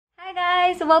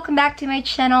guys, welcome back to my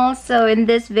channel. So in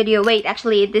this video,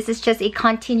 actually this is just a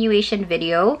continuation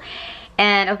video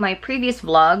and of my previous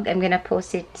vlog. I'm gonna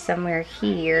post it somewhere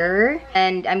here,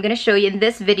 and I'm gonna show you in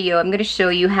this video, I'm gonna show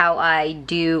you how I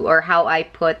do or how I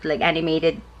put like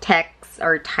animated text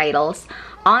or titles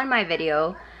on my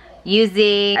video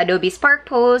using Adobe Spark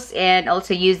Post and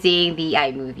also using the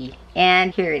iMovie.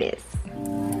 And here it is.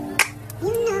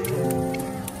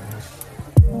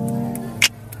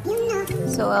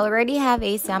 So I already have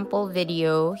a sample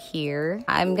video here.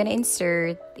 I'm gonna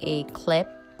insert a clip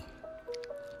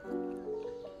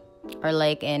or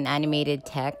like an animated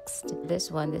text.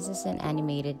 This is an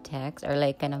animated text or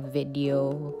like kind of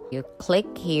video. You click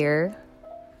here,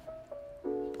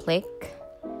 click,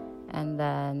 and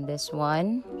then this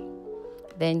one,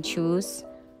 then choose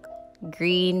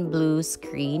green, blue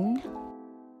screen.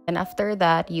 And after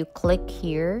that, you click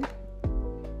here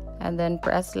and then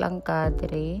press lang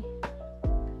kadre.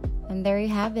 And there you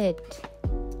have it.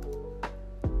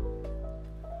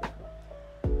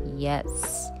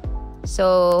 Yes.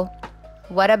 So,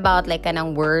 what about like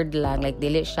kanang word lang, like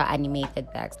dili siya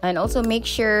animated text? And also make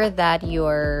sure that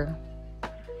your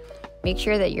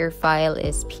file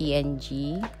is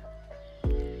PNG.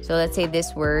 So let's say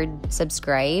this word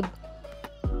subscribe.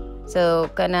 So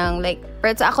kanang like,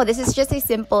 pero sa ako, this is just a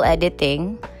simple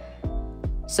editing.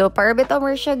 So para bitaw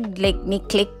mo siya like ni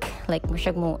click, like mo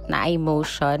siya mo na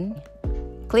emotion.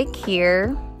 Click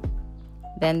here,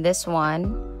 then this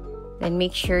one, then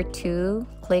make sure to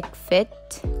click fit,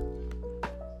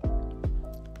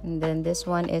 and then this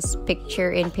one is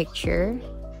picture in picture,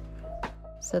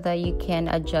 so that you can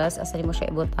adjust asa mo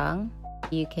siya ibutang.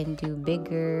 You can do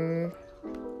bigger,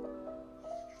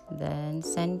 then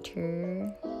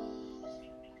center.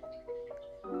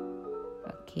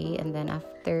 Okay, and then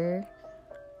after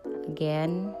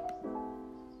again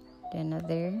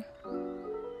another,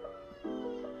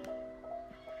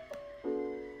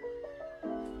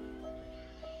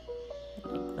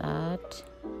 like that.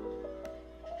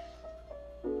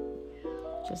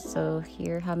 Just so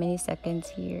here, how many seconds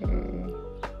here?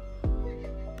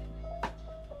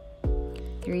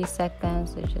 3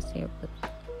 seconds. So just here put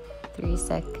 3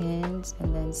 seconds,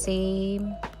 and then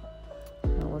same.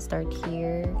 And we'll start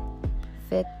here,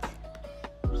 fit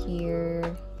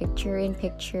here, picture in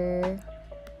picture,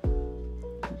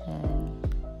 then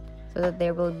so that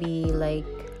there will be like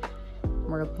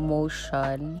more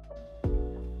motion.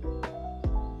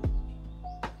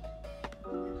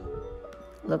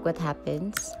 Look what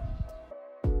happens.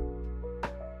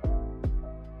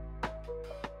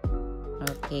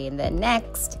 Okay, and then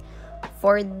next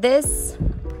for this,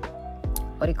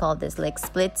 what do you call this, like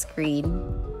split screen,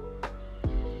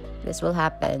 this will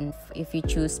happen if you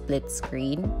choose split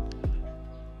screen.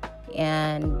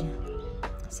 And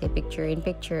say picture in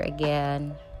picture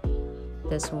again,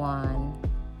 this one.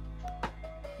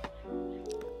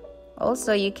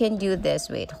 Also you can do this,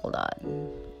 wait, hold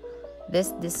on,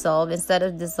 this dissolve, instead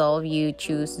of dissolve you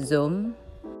choose zoom.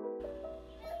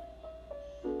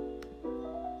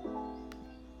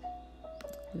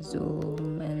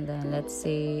 Zoom, and then let's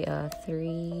say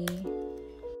 3,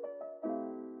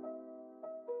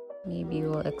 maybe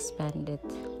we'll expand it.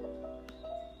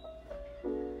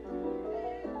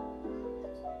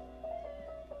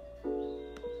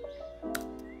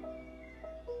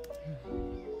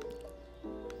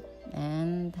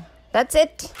 And that's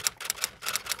it.